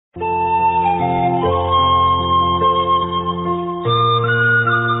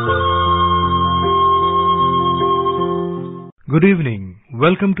Good evening.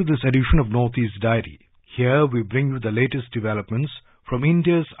 Welcome to this edition of Northeast Diary. Here we bring you the latest developments from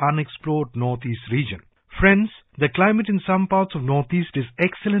India's unexplored Northeast region. Friends, the climate in some parts of Northeast is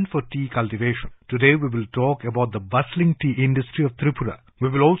excellent for tea cultivation. Today we will talk about the bustling tea industry of Tripura. We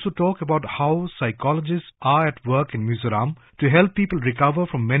will also talk about how psychologists are at work in Mizoram to help people recover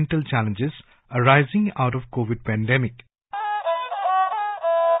from mental challenges arising out of COVID pandemic.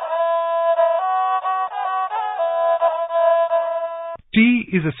 Tea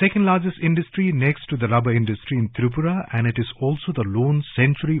is the second largest industry next to the rubber industry in Tripura, and it is also the lone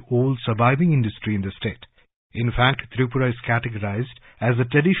century-old surviving industry in the state. In fact, Tripura is categorized as a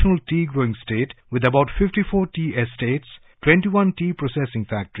traditional tea growing state with about 54 tea estates, 21 tea processing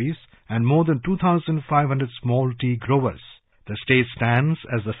factories, and more than 2,500 small tea growers. The state stands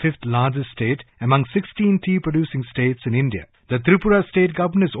as the fifth largest state among 16 tea producing states in India. The Tripura state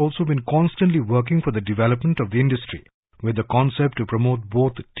government has also been constantly working for the development of the industry. With the concept to promote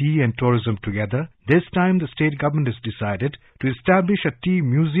both tea and tourism together, this time the state government has decided to establish a tea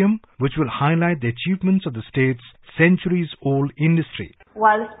museum which will highlight the achievements of the state's centuries-old industry.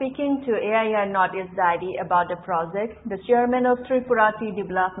 While speaking to AIR Northeast Diary about the project, the chairman of Tripura Tea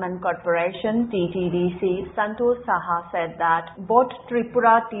Development Corporation, TTDC, Santosh Saha, said that both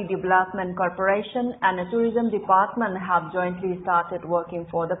Tripura Tea Development Corporation and the tourism department have jointly started working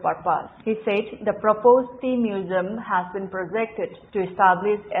for the purpose. He said the proposed tea museum has been projected to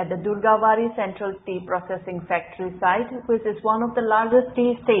establish at the Durgawari Central Tea Processing Factory site, which is one of the largest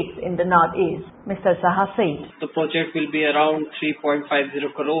tea estates in the northeast. Mr. Saha said the project will be around 3.50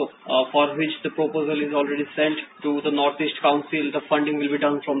 crore, for which the proposal is already sent to the Northeast Council. The funding will be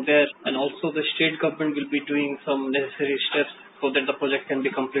done from there, and also the state government will be doing some necessary steps so that the project can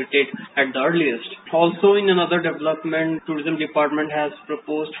be completed at the earliest. Also, in another development, tourism department has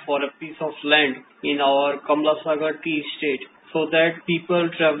proposed for a piece of land in our Kamla Sagar tea estate, so that people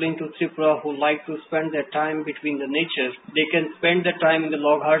traveling to Tripura who like to spend their time between the nature, they can spend their time in the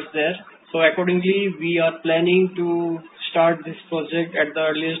log huts there. So accordingly, we are planning to start this project at the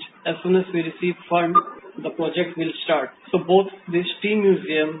earliest. As soon as we receive funds, the project will start. So both this tea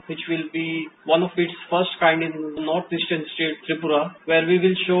museum, which will be one of its first kind in the northeastern state Tripura, where we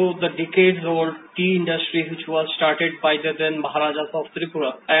will show the decades-old tea industry which was started by the then Maharajas of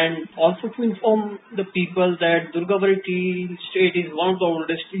Tripura, and also to inform the people that Durgawari tea estate is one of the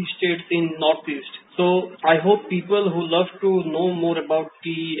oldest tea estates in northeast. So I hope people who love to know more about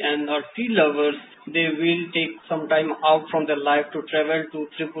tea and are tea lovers, they will take some time out from their life to travel to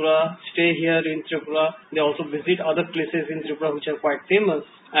Tripura, stay here in Tripura. They also visit other places in Tripura which are quite famous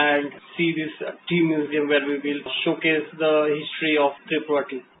and see this tea museum where we will showcase the history of Tripura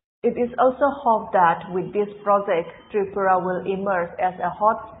tea. it is also hoped that with this project, Tripura will emerge as a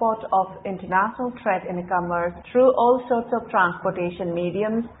hotspot of international trade and commerce through all sorts of transportation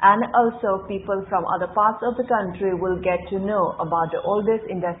mediums, and also people from other parts of the country will get to know about the oldest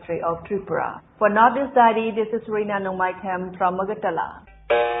industry of Tripura. For Northeast Diary, this is Rina Numaikem from Magatala.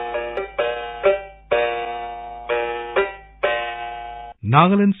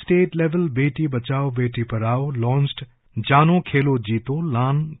 Nagaland state level Beti Bachao Beti Padhao launched Jano Khelo Jeeto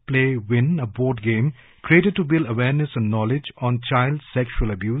Learn Play Win, a board game created to build awareness and knowledge on child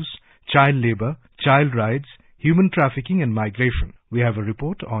sexual abuse, child labor, child rights, human trafficking and migration. We have a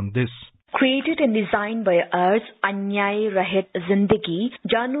report on this. Created and designed by us, Anyay Rahet Zindagi,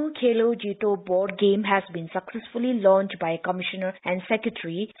 Jano Khelo Jeeto board game has been successfully launched by Commissioner and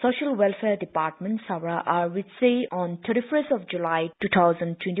Secretary, Social Welfare Department, Sara R. Witse on 31st of July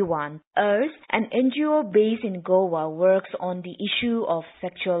 2021. URS, an NGO based in Goa, works on the issue of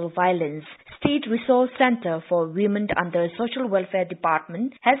sexual violence. State Resource Center for Women under Social Welfare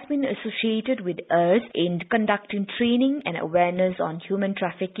Department has been associated with URS in conducting training and awareness on human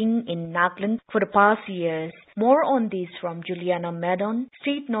trafficking in Nagaland for the past years. More on this from Juliana Madon,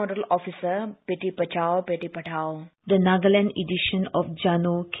 State Nodal Officer, Beti Bachao Beti Padhao. The Nagaland edition of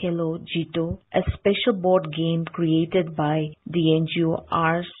Jano Khelo Jeeto, a special board game created by the NGO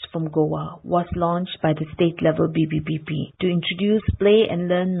Rs from Goa, was launched by the state-level BBPP to introduce play and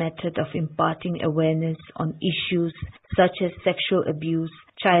learn method of imparting awareness on issues such as sexual abuse,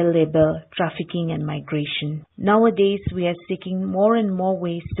 child labor, trafficking and migration. Nowadays, we are seeking more and more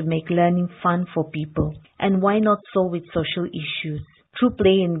ways to make learning fun for people. And why not so with social issues? Through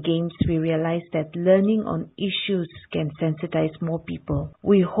play in games, we realized that learning on issues can sensitize more people.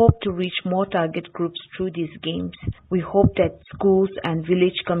 We hope to reach more target groups through these games. We hope that schools and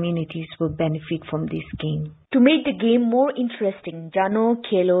village communities will benefit from this game. To make the game more interesting, Jano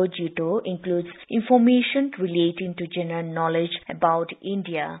Khelo Jito includes information relating to general knowledge about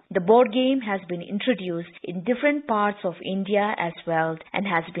India. The board game has been introduced in different parts of India as well and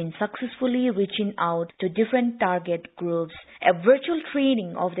has been successfully reaching out to different target groups. A virtual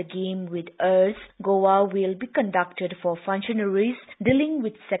training of the game with EARS Goa will be conducted for functionaries dealing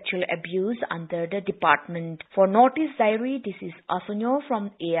with sexual abuse under the department. For Northeast Diary, this is Asunyo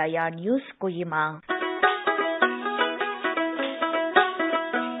from AIR News, Kohima.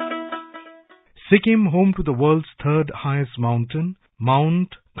 Sikkim, home to the world's third highest mountain,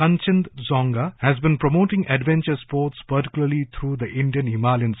 Mount Kanchenjunga, has been promoting adventure sports, particularly through the Indian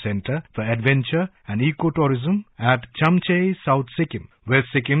Himalayan Center for Adventure and Ecotourism at Chamchai, South Sikkim, where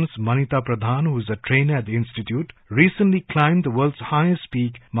Sikkim's Manita Pradhan, who is a trainer at the institute, recently climbed the world's highest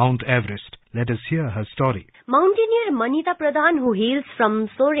peak, Mount Everest. Let us hear her story. Mountaineer Manita Pradhan, who hails from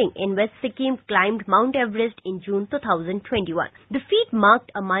Soaring in West Sikkim, climbed Mount Everest in June 2021. The feat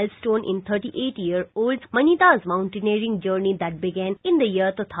marked a milestone in 38-year-old Manita's mountaineering journey that began in the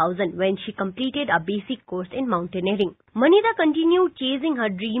year 2000 when she completed a basic course in mountaineering. Manita continued chasing her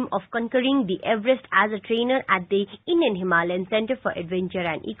dream of conquering the Everest as a trainer at the Indian Himalayan Center for Adventure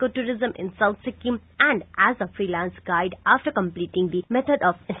and Ecotourism in South Sikkim and as a freelance guide after completing the method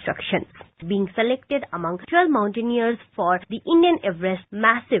of instruction. Being selected among 12 mountaineers for the Indian Everest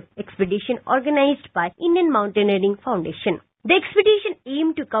massive expedition organized by Indian Mountaineering Foundation. The expedition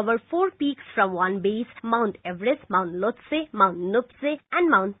aimed to cover 4 peaks from one base, Mount Everest, Mount Lhotse, Mount Nuptse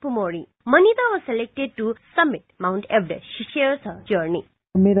and Mount Pumori. Manita was selected to summit Mount Everest. She shares her journey.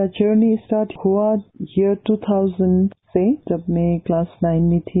 मेरा journey start हुआ year 2000 से, जब मैं class 9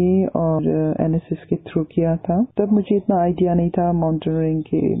 में थी और NSS के through किया था। तब मुझे इतना आइडिया नहीं था माउंटेनियरिंग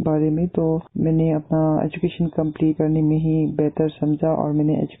के बारे में, तो मैंने अपना एजुकेशन कंप्लीट करने में ही बेहतर समझा और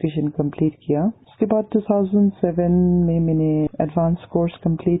मैंने एजुकेशन कंप्लीट किया। उसके बाद 2007 में मैंने एडवांस कोर्स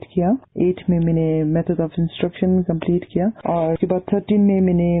कंप्लीट किया, 8 में मैंने मेथड ऑफ इंस्ट्रक्शन कंप्लीट किया और उसके बाद 13 में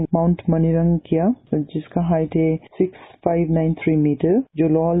मैंने माउंट मनीरंग किया, जिसका हाइट है 6593 मीटर, जो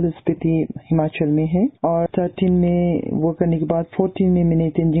लाहौल स्पीति हिमाचल में है। और 13 में वो करने के बाद 14 में मैंने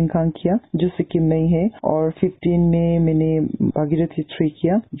तेंजिंग खांग किया, जो सिक्किम में है, और 15 में मैंने भागीरथी 3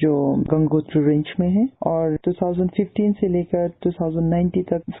 किया, जो गंगोत्री रेंज में है। और 2015 से लेकर 2019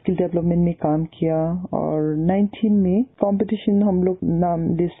 तक स्किल डेवलपमेंट में काम किया और 19 में कंपटीशन हम लोग नाम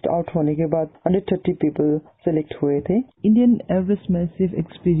लिस्ट आउट होने के बाद 130 पीपल सेलेक्ट हुए थे। इंडियन एवरेस्ट मैसिव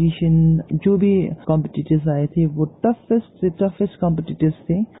एक्सपीडिशन जो भी कॉम्पिटिटर्स आए थे वो टफेस्ट से टफेस्ट कॉम्पिटिटर्स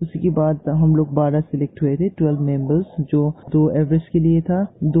थे। उसी के बाद हम लोग 12 सिलेक्ट हुए थे, 12 मेंबर्स, जो 2 एवरेस्ट के लिए था,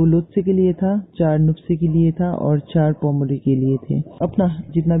 2 लोत्से के लिए था, 4 नुप्से के लिए था और 4 पोमोरी के लिए थे। अपना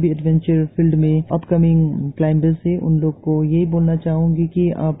जितना भी एडवेंचर फील्ड में अपकमिंग क्लाइंबर्स है उन लोग को यही बोलना चाहूंगी कि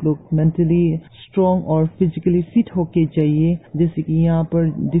आप लोग मेंटली स्ट्रांग और फिजिकली फिट होके चाहिए। जैसे कि यहाँ पर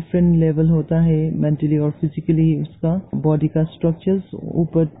डिफरेंट लेवल होता है मेंटली और फिजिकली, उसका बॉडी का स्ट्रक्चर्स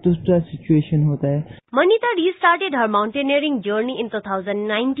ऊपर दूसरा सिचुएशन होता है। Manita restarted her mountaineering journey in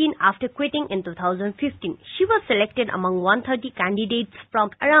 2019 after quitting in 2015. She was selected among 130 candidates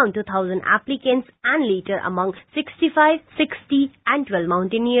from around 2000 applicants and later among 65, 60 and 12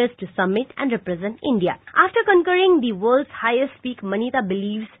 mountaineers to summit and represent India. After conquering the world's highest peak, Manita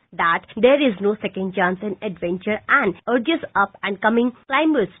believes that there is no second chance in adventure and urges up and coming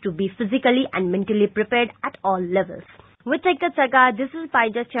climbers to be physically and mentally prepared at all levels. With Saikat Sarkar, this is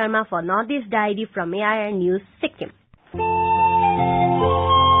Paija Sharma for Northeast Diary from AIR News, Sikkim.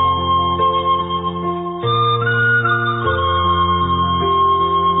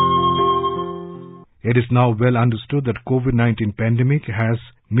 It is now well understood that COVID-19 pandemic has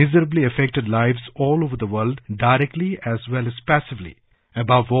miserably affected lives all over the world, directly as well as passively.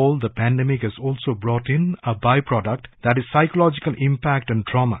 Above all, the pandemic has also brought in a byproduct, that is psychological impact and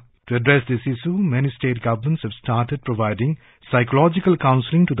trauma. To address this issue, many state governments have started providing psychological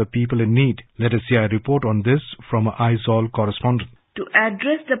counseling to the people in need. Let us hear a report on this from our Aizawl correspondent. To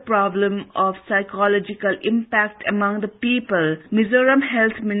address the problem of psychological impact among the people, Mizoram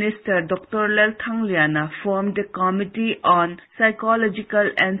Health Minister Dr. Lalthang Liana formed a committee on psychological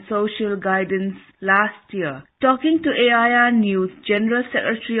and social guidance last year. Talking to AIR News, General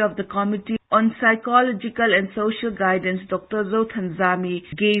Secretary of the Committee on Psychological and Social Guidance, Dr. Zothan Zami,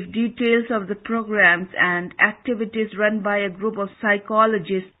 gave details of the programs and activities run by a group of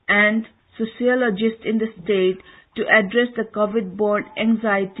psychologists and sociologists in the state to address the COVID-borne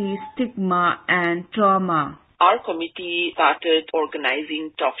anxiety, stigma and trauma. our committee started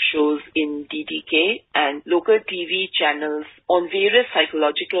organizing talk shows in DDK and local TV channels on various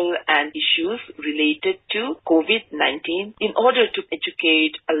psychological and issues related to COVID-19 in order to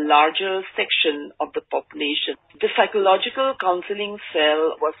educate a larger section of the population. The Psychological Counseling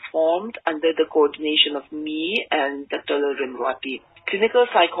Cell was formed under the coordination of me and Dr. Rimwati. Clinical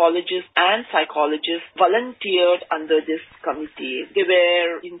psychologists and psychologists volunteered under this committee. They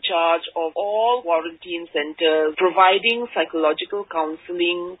were in charge of all quarantine centers, providing psychological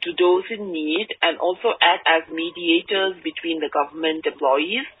counseling to those in need and also act as mediators between the government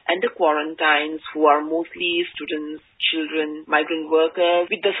employees and the quarantines who are mostly students, children, migrant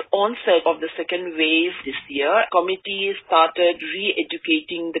workers. With the onset of the second wave this year, committee started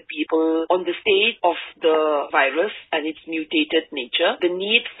re-educating the people on the state of the virus and its mutated nature, the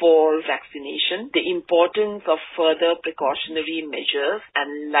need for vaccination, the importance of further precautionary measures,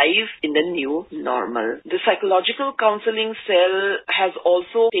 and life in the new normal. The Psychological Counseling Cell has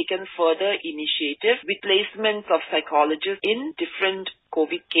also taken further initiative with placements of psychologists in different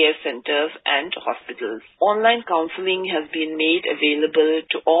COVID care centers and hospitals. Online counseling has been made available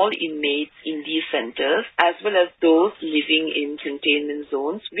to all inmates in these centers as well as those living in containment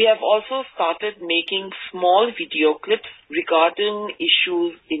zones. We have also started making small video clips regarding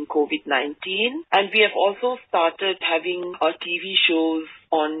issues in COVID-19, and we have also started having TV shows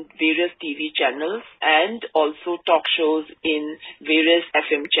on various TV channels and also talk shows in various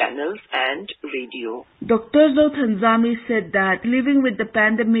FM channels and radio. Dr. Zothanzami said that living with the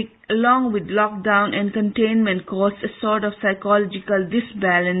pandemic along with lockdown and containment caused a sort of psychological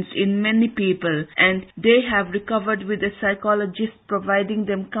disbalance in many people, and they have recovered with a psychologist providing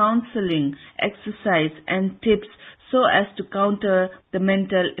them counseling, exercise and tips so as to counter the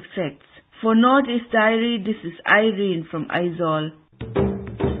mental effects. For Northeast Diary, this is Irene from Aizawl.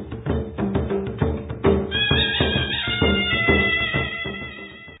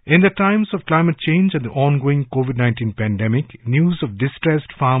 In the times of climate change and the ongoing COVID-19 pandemic, news of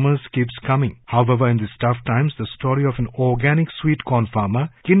distressed farmers keeps coming. However, in these tough times, the story of an organic sweet corn farmer,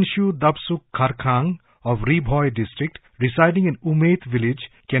 Kinshu Dabsuk Kharkhang of Ribhoi district, residing in Umet village,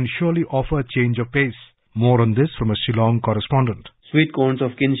 can surely offer a change of pace. More on this from a Shillong correspondent. Sweet corns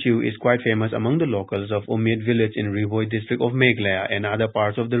of Kinshu is quite famous among the locals of Umet village in Ribhoi district of Meghalaya and other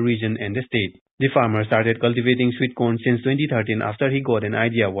parts of the region and the state. The farmer started cultivating sweet corn since 2013 after he got an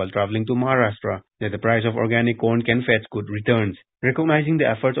idea while traveling to Maharashtra that the price of organic corn can fetch good returns. Recognizing the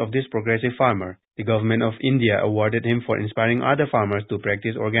efforts of this progressive farmer, the government of India awarded him for inspiring other farmers to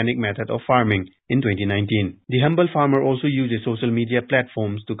practice organic method of farming in 2019. The humble farmer also uses social media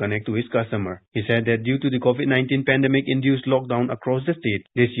platforms to connect to his customer. He said that due to the COVID-19 pandemic-induced lockdown across the state,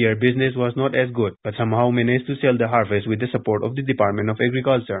 this year business was not as good, but somehow managed to sell the harvest with the support of the Department of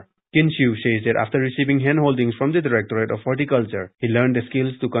Agriculture. Kinshu says that after receiving handholdings from the Directorate of Horticulture, he learned the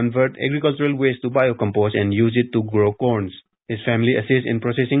skills to convert agricultural waste to biocompost and use it to grow corns. His family assists in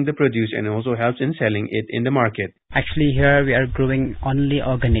processing the produce and also helps in selling it in the market. Actually, here we are growing only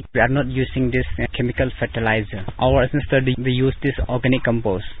organic. We are not using this chemical fertilizer. Our study, we use this organic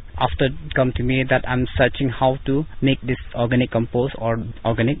compost. After it come to me that I'm searching how to make this organic compost or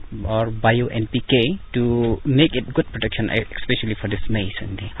organic or bio NPK to make it good protection, especially for this maize.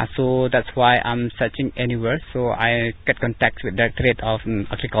 So that's why I'm searching anywhere. So I get contact with the Directorate of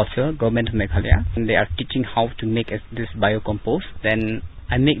Agriculture, Government of Meghalaya, and they are teaching how to make this biocompost. Then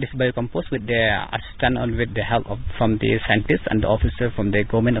I make this biocompost with the assistant or with the help from the scientists and the officer from the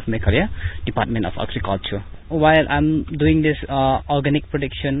Government of Meghalaya, Department of Agriculture. While I'm doing this organic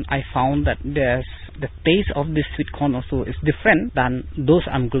production, I found that the taste of this sweet corn also is different than those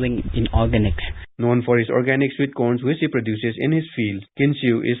I'm growing in organics. Known for his organic sweet corns which he produces in his field,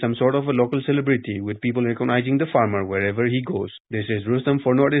 Kinshu is some sort of a local celebrity with people recognizing the farmer wherever he goes. This is Rustam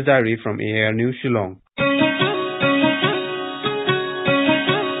for Northeast Diary from AIR News Shillong.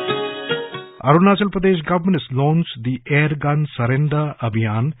 Arunachal Pradesh government has launched the Airgun Surrender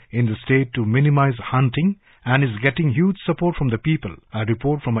Abhiyan in the state to minimize hunting and is getting huge support from the people. A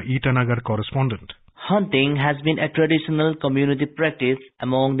report from a Itanagar correspondent. Hunting has been a traditional community practice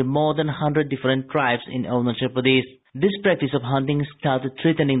among the more than 100 different tribes in Arunachal Pradesh. This practice of hunting started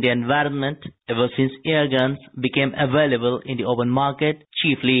threatening the environment ever since airguns became available in the open market.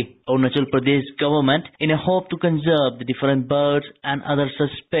 Chiefly, Arunachal Pradesh government, in a hope to conserve the different birds and other such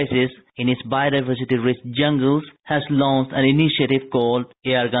species in its biodiversity-rich jungles, has launched an initiative called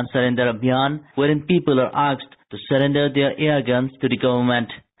Airgun Surrender Abhiyan, wherein people are asked to surrender their airguns to the government.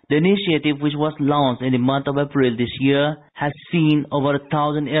 The initiative, which was launched in the month of April this year, has seen over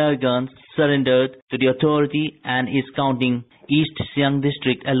 1,000 air guns surrendered to the authority and is counting. East Siang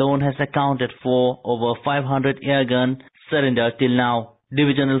district alone has accounted for over 500 air guns surrendered till now.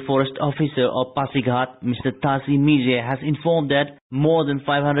 Divisional Forest Officer of Pasighat, Mr. Tasi Mize, has informed that more than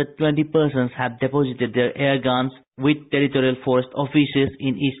 520 persons have deposited their air guns with territorial forest offices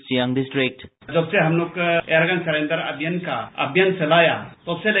in East Siang district. जब से हम लोग airgun surrender अभियान चलाया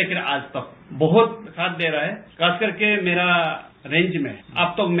तब से लेकर आज तक बहुत साथ दे रहा है। खास करके मेरा रेंज में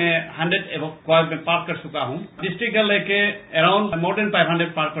अब तक मैं 100 एवं में पार्क कर चुका हूँ। डिस्ट्रिक्ट लेके अराउंड मोर देन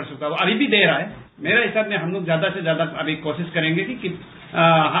 500 पार्क कर चुका हूँ। अभी भी दे रहा है। मेरा हिसाब में हम लोग ज्यादा से ज्यादा अभी कोशिश करेंगे कि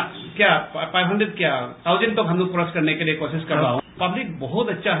क्या 500 क्या 1000 तक हम लोग क्रॉस करने के लिए कोशिश कर रहा हूँ। पब्लिक बहुत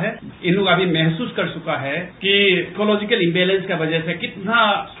अच्छा है। इन लोग अभी महसूस कर चुका है कि इकोलॉजिकल इम्बेलेंस की वजह से कितना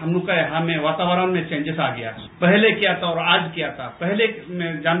हम लोग का यहाँ में वातावरण में चेंजेस आ गया। पहले क्या था और आज क्या था, पहले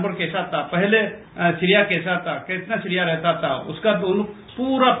जानवर कैसा था, पहले चिड़िया कैसा था, कितना चिड़िया रहता था, उसका तो उन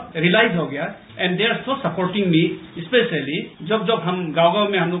पूरा रियलाइज हो गया। And they are so supporting me, specially जब हम गाँव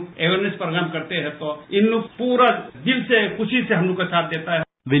में हम लोग अवेयरनेस प्रोग्राम करते हैं तो इन लोग पूरा दिल से खुशी से हम लोग का साथ देता है।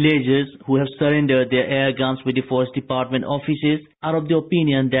 Villagers who have surrendered their air guns with the Forest Department offices are of the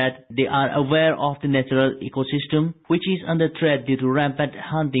opinion that they are aware of the natural ecosystem which is under threat due to rampant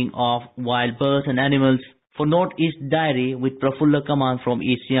hunting of wild birds and animals. For Northeast Diary with Prafulla Kaman from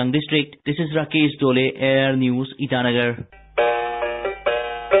East Siang district, this is Rakesh Dole, Air News, Itanagar.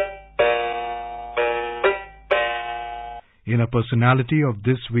 In a personality of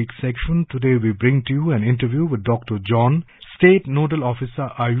this week's section, today we bring to you an interview with Dr. John, State Nodal Officer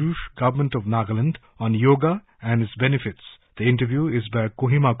Ayush, Government of Nagaland, on yoga and its benefits. The interview is by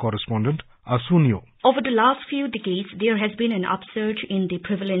Kohima correspondent Asunyo. Over the last few decades, there has been an upsurge in the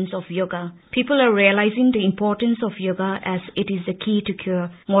prevalence of yoga. People are realizing the importance of yoga as it is the key to cure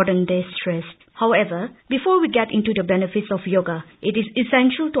modern-day stress. However, before we get into the benefits of yoga, it is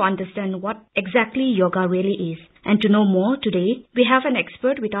essential to understand what exactly yoga really is. And to know more today, we have an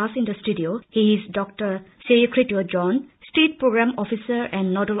expert with us in the studio. He is Dr. Seyakritio John, State Program Officer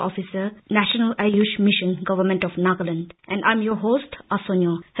and Nodal Officer, National Ayush Mission, Government of Nagaland. And I'm your host,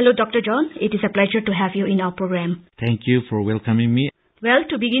 Asunyo. Hello, Dr. John. It is a pleasure to have you in our program. Thank you for welcoming me. Well,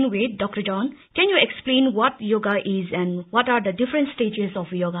 to begin with, Dr. John, can you explain what yoga is and what are the different stages of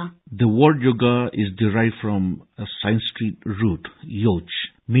yoga? The word yoga is derived from a Sanskrit root, yoch,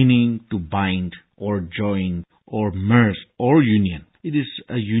 meaning to bind or join or merge or union. It is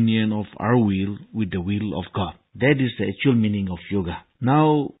a union of our will with the will of God. That is the actual meaning of yoga.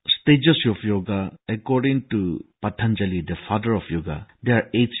 Now, stages of yoga, according to Patanjali, the father of yoga, there are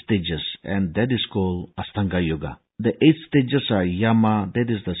 8 stages, and that is called Ashtanga Yoga. The 8 stages are Yama, that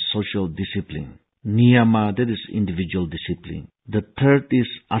is the social discipline. Niyama, that is individual discipline. The third is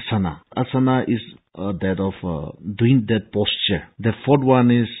Asana. Asana is that of doing that posture. The fourth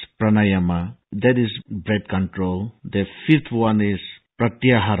one is Pranayama, that is breath control. The fifth one is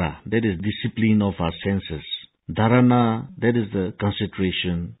Pratyahara, that is discipline of our senses. Dharana, that is the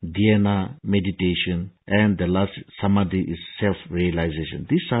concentration. Dhyana, meditation. And the last, Samadhi, is self-realization.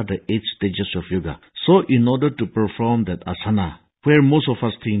 These are the 8 stages of yoga. So in order to perform that asana, where most of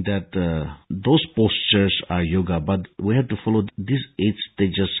us think that those postures are yoga, but we have to follow these 8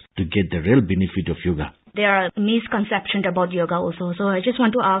 stages to get the real benefit of yoga. There are misconceptions about yoga also. So I just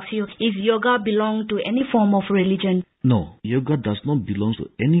want to ask you, is yoga belong to any form of religion? No, yoga does not belong to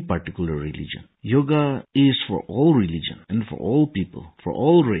any particular religion. Yoga is for all religion and for all people, for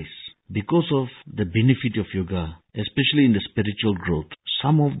all race. Because of the benefit of yoga, especially in the spiritual growth,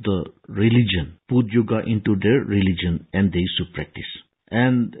 some of the religion put yoga into their religion and they used to practice.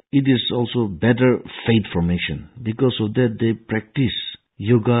 And it is also better faith formation. Because of that, they practice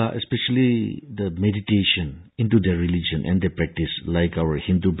yoga, especially the meditation, into their religion, and they practice like our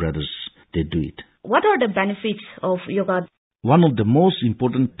Hindu brothers, they do it. What are the benefits of yoga? One of the most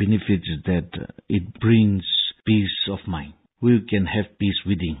important benefits is that it brings peace of mind. We can have peace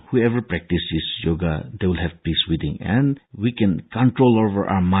within. Whoever practices yoga, they will have peace within. And we can control over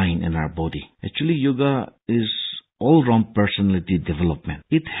our mind and our body. Actually, yoga is all-round personality development.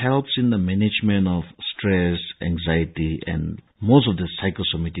 It helps in the management of stress, anxiety, and most of the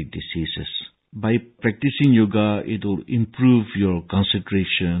psychosomatic diseases. By practicing yoga, it will improve your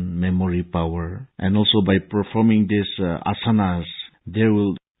concentration, memory power, and also by performing these asanas, there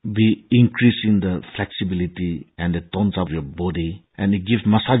will be increase in the flexibility and the tones of your body, and it gives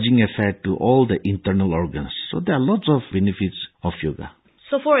massaging effect to all the internal organs. So there are lots of benefits of yoga.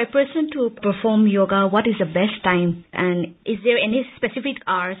 So for a person to perform yoga, what is the best time? And is there any specific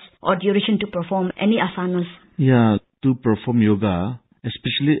hours or duration to perform any asanas? Yeah, to perform yoga,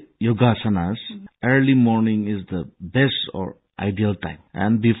 especially yoga asanas, early morning is the best or ideal time.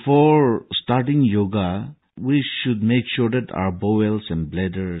 And before starting yoga, we should make sure that our bowels and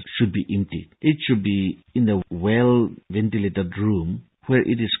bladder should be empty. It should be in a well-ventilated room where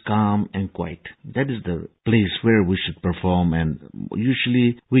it is calm and quiet. That is the place where we should perform, and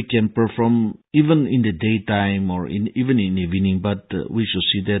usually we can perform even in the daytime or even in evening, but we should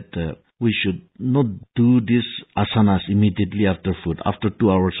see that we should not do this asanas immediately after food. After 2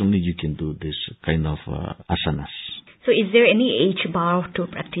 hours only you can do this kind of asanas. So is there any age bar to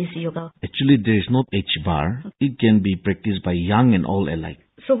practice yoga? Actually, there is no age bar. It can be practiced by young and old alike.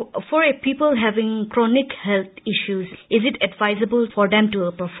 So for people having chronic health issues, is it advisable for them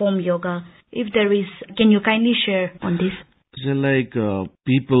to perform yoga? If there is, can you kindly share on this? So like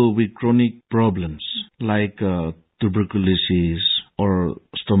people with chronic problems like tuberculosis or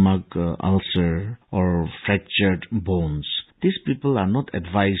stomach ulcer or fractured bones, these people are not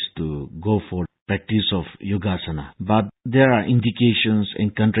advised to go for practice of yogasana, but there are indications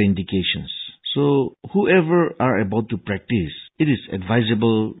and contraindications. So whoever are about to practice, it is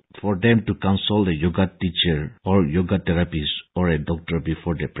advisable for them to consult a yoga teacher or yoga therapist or a doctor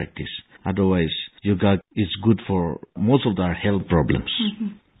before they practice. Otherwise, yoga is good for most of our health problems. Mm-hmm.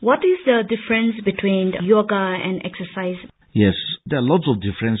 What is the difference between yoga and exercise? Yes, there are lots of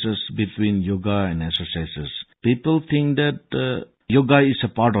differences between yoga and exercises. People think that yoga is a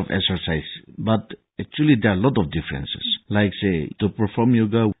part of exercise, but actually there are a lot of differences. Like say, to perform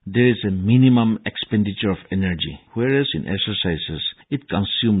yoga, there is a minimum expenditure of energy, whereas in exercises, it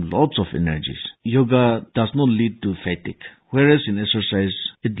consumes lots of energies. Yoga does not lead to fatigue, whereas in exercise,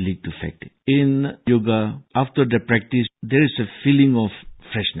 it leads to fatigue. In yoga, after the practice, there is a feeling of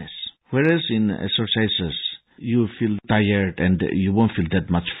freshness, whereas in exercises, you feel tired and you won't feel that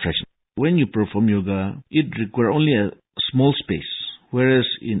much freshness. When you perform yoga, it requires only a small space, whereas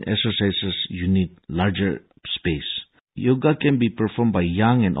in exercises, you need larger space. Yoga can be performed by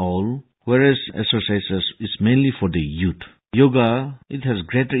young and old, whereas exercises is mainly for the youth. Yoga, it has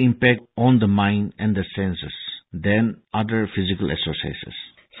greater impact on the mind and the senses than other physical exercises.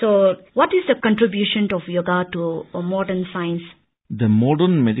 So, what is the contribution of yoga to modern science? The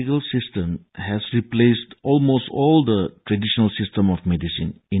modern medical system has replaced almost all the traditional system of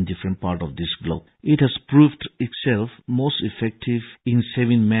medicine in different parts of this globe. It has proved itself most effective in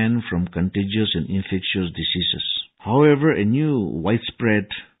saving man from contagious and infectious diseases. However, a new widespread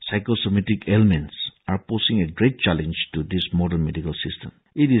psychosomatic ailments are posing a great challenge to this modern medical system.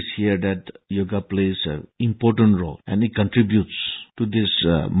 It is here that yoga plays an important role and it contributes to this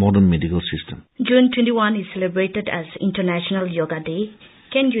modern medical system. June 21 is celebrated as International Yoga Day.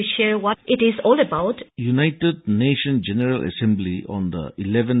 Can you share what it is all about? United Nations General Assembly on the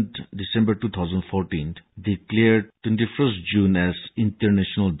 11th December 2014 declared 21st June as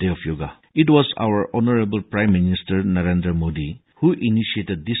International Day of Yoga. It was our Honorable Prime Minister Narendra Modi who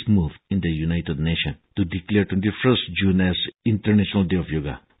initiated this move in the United Nations to declare 21st June as International Day of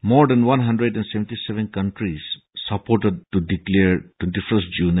Yoga. More than 177 countries supported to declare 21st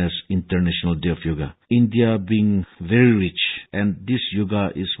June as International Day of Yoga. India being very rich, and this yoga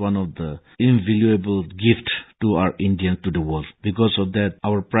is one of the invaluable gifts to our Indians to the world. Because of that,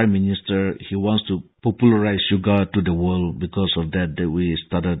 our Prime Minister, he wants to popularize yoga to the world. Because of that, we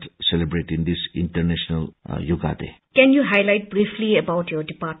started celebrating this International Yoga Day. Can you highlight briefly about your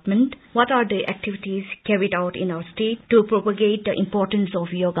department? What are the activities carried out in our state to propagate the importance of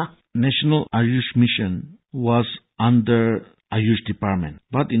yoga? National Ayush Mission was under Ayush Department.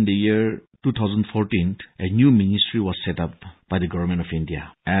 But in the year 2014, a new ministry was set up by the government of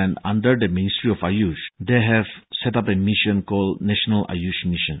India. And under the Ministry of Ayush, they have set up a mission called National Ayush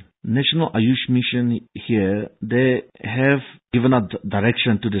Mission. National Ayush Mission here, they have given a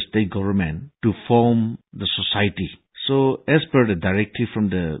direction to the state government to form the society. So as per the directive from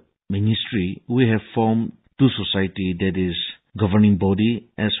the ministry, we have formed two society, that is governing body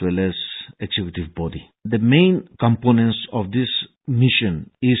as well as executive body. The main components of this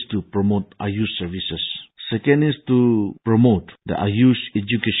mission is to promote Ayush services. Second is to promote the Ayush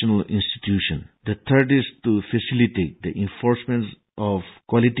educational institution. The third is to facilitate the enforcement of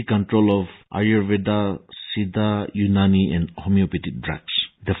quality control of Ayurveda, Siddha, Unani and homeopathic drugs.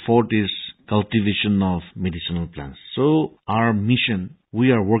 The fourth is cultivation of medicinal plants. So our mission,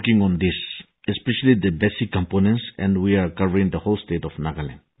 we are working on this, especially the basic components, and we are covering the whole state of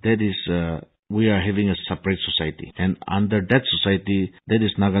Nagaland. That is, we are having a separate society. And under that society, that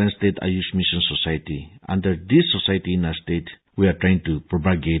is Nagaland State Ayush Mission Society. Under this society in our state, we are trying to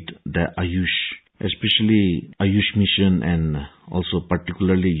propagate the Ayush, especially Ayush Mission and also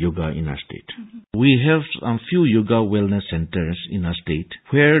particularly yoga in our state. Mm-hmm. We have a few yoga wellness centers in our state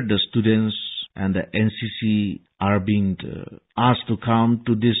where the students and the NCC are being asked to come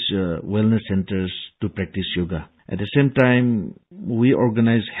to these wellness centers to practice yoga. At the same time, we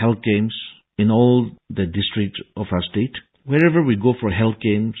organize health games in all the districts of our state. Wherever we go for health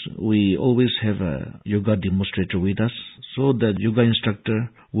games, we always have a yoga demonstrator with us. So the yoga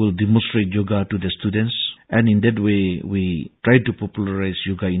instructor will demonstrate yoga to the students. And in that way, we try to popularize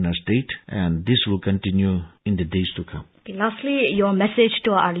yoga in our state. And this will continue in the days to come. Okay, lastly, your message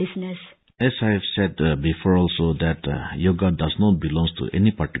to our listeners. As I have said before also that yoga does not belong to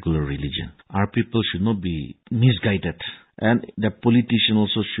any particular religion. Our people should not be misguided. And the politician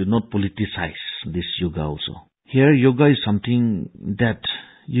also should not politicize this yoga also. Here, yoga is something that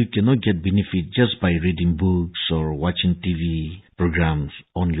you cannot get benefit just by reading books or watching TV programs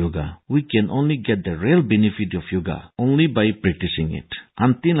on yoga. We can only get the real benefit of yoga only by practicing it.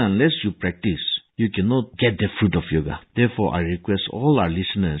 Until unless you practice, you cannot get the fruit of yoga. Therefore, I request all our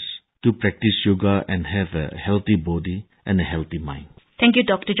listeners to practice yoga and have a healthy body and a healthy mind. Thank you,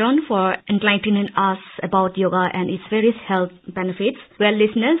 Dr. John, for enlightening us about yoga and its various health benefits. Well,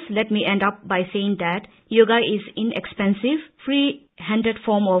 listeners, let me end up by saying that yoga is inexpensive, free-handed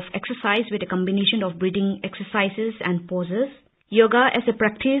form of exercise with a combination of breathing exercises and poses. Yoga as a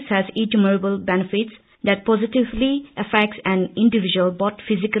practice has innumerable benefits that positively affects an individual both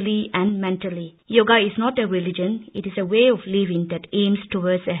physically and mentally. Yoga is not a religion, it is a way of living that aims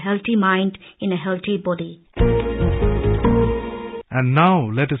towards a healthy mind in a healthy body. And now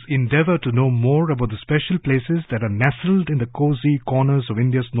let us endeavor to know more about the special places that are nestled in the cozy corners of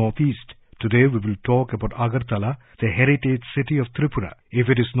India's northeast. Today we will talk about Agartala, the heritage city of Tripura. If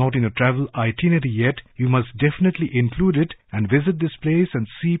it is not in your travel itinerary yet, you must definitely include it and visit this place and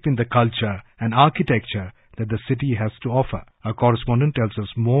seep in the culture and architecture that the city has to offer. Our correspondent tells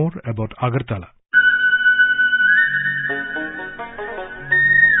us more about Agartala.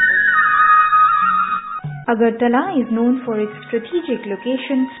 Agartala is known for its strategic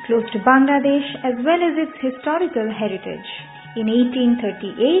location close to Bangladesh as well as its historical heritage. In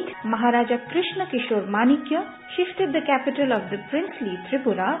 1838, Maharaja Krishna Kishore Manikya shifted the capital of the princely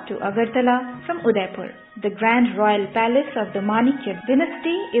Tripura to Agartala from Udaipur. The Grand Royal Palace of the Manikya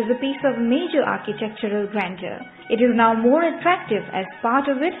dynasty is a piece of major architectural grandeur. It is now more attractive as part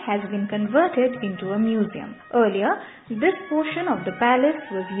of it has been converted into a museum. Earlier, this portion of the palace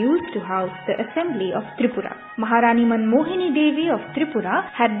was used to house the assembly of Tripura. Maharani Manmohini Devi of Tripura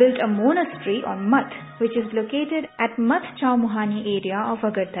had built a monastery on Math, which is located at Math Chowmuhani area of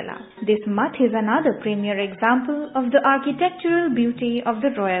Agartala. This Math is another premier example of the architectural beauty of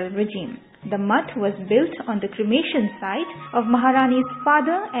the royal regime. The Math was built on the cremation site of Maharani's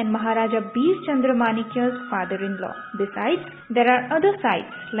father and Maharaja Bir Chandra Manikya's father-in-law. Besides, there are other sites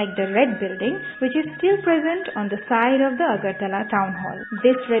like the Red Building, which is still present on the side of the Agartala Town Hall.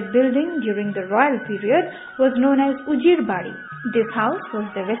 This Red Building during the royal period was known as Ujir Bari. This house was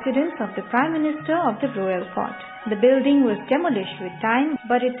the residence of the Prime Minister of the royal court. The building was demolished with time,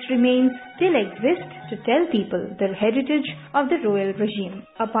 but its remains still exist to tell people the heritage of the royal regime.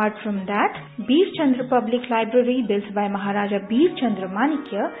 Apart from that, Bir Chandra Public Library built by Maharaja Bir Chandra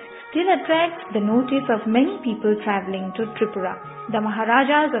Manikya still attracts the notice of many people travelling to Tripura. The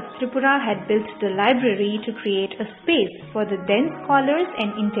Maharajas of Tripura had built the library to create a space for the then scholars and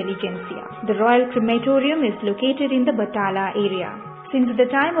intelligentsia. The royal crematorium is located in the Batala area. Since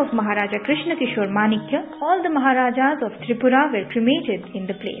the time of Maharaja Krishna Kishore Manikya, all the Maharajas of Tripura were cremated in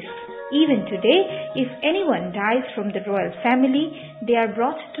the place. Even today, if anyone dies from the royal family, they are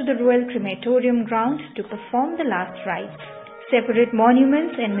brought to the royal crematorium ground to perform the last rites. Separate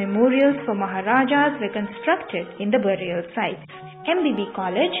monuments and memorials for Maharajas were constructed in the burial sites. MBB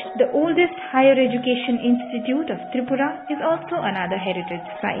College, the oldest higher education institute of Tripura, is also another heritage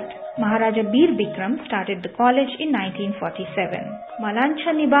site. Maharaja Bir Bikram started the college in 1947.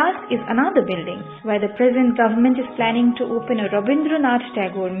 Malancha Nibas is another building where the present government is planning to open a Rabindranath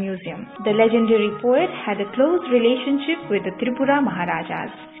Tagore museum. The legendary poet had a close relationship with the Tripura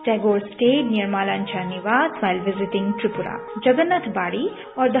Maharajas. Tagore stayed near Malancha Nivas while visiting Tripura. Jagannath Bari,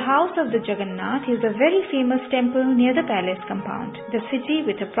 or the house of the Jagannath, is a very famous temple near the palace compound. The city,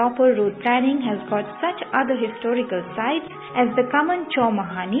 with a proper road planning, has got such other historical sites as the Kaman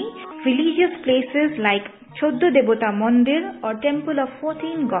Chowmuhani, religious places like Choddo Debota Mandir or Temple of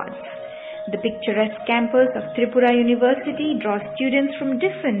 14 Gods. The picturesque campus of Tripura University draws students from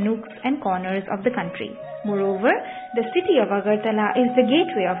different nooks and corners of the country. Moreover, the city of Agartala is the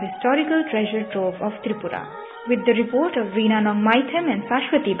gateway of historical treasure trove of Tripura. With the report of Reena Nongmaitem and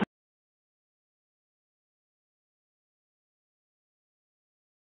Sashwati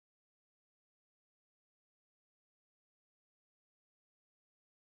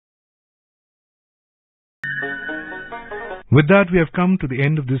With that, we have come to the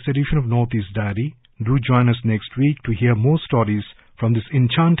end of this edition of Northeast Diary. Do join us next week to hear more stories from this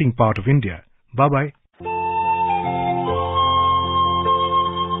enchanting part of India. Bye-bye.